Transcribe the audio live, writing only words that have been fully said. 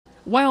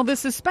While the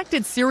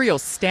suspected serial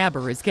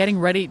stabber is getting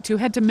ready to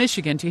head to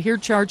Michigan to hear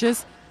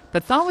charges,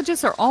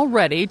 pathologists are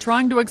already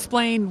trying to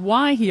explain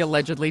why he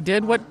allegedly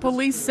did what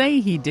police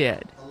say he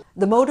did.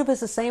 The motive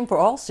is the same for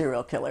all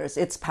serial killers.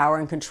 It's power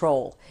and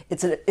control.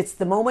 It's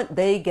the moment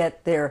they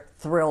get their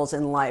thrills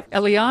in life.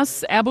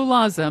 Ilyas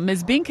Abulazem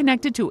is being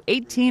connected to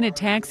 18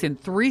 attacks in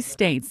 3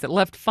 states that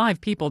left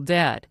 5 people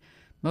dead.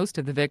 Most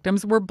of the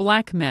victims were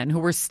black men who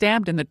were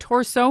stabbed in the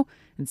torso,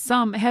 and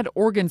some had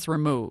organs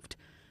removed.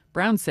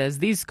 Brown says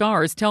these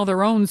scars tell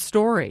their own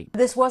story.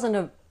 This wasn't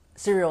a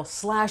serial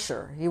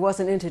slasher. He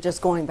wasn't into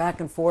just going back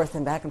and forth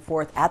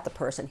at the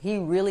person. He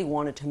really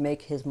wanted to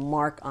make his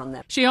mark on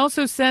them. She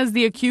also says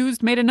the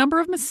accused made a number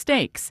of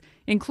mistakes,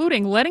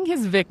 including letting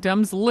his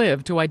victims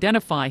live to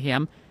identify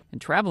him and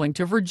traveling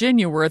to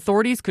Virginia where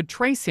authorities could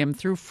trace him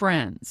through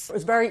friends. It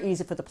was very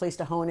easy for the police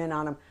to hone in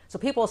on him. So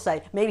people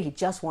say maybe he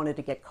just wanted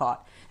to get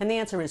caught. And the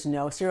answer is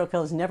no. Serial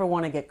killers never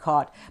want to get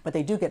caught, but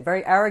they do get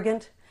very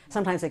arrogant.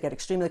 Sometimes they get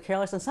extremely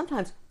careless, and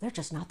sometimes they're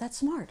just not that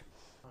smart.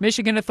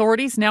 Michigan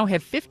authorities now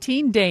have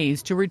 15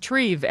 days to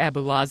retrieve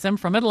Abulazem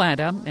from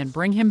Atlanta and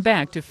bring him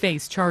back to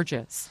face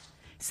charges.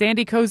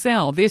 Sandy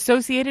Kozel, The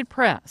Associated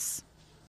Press.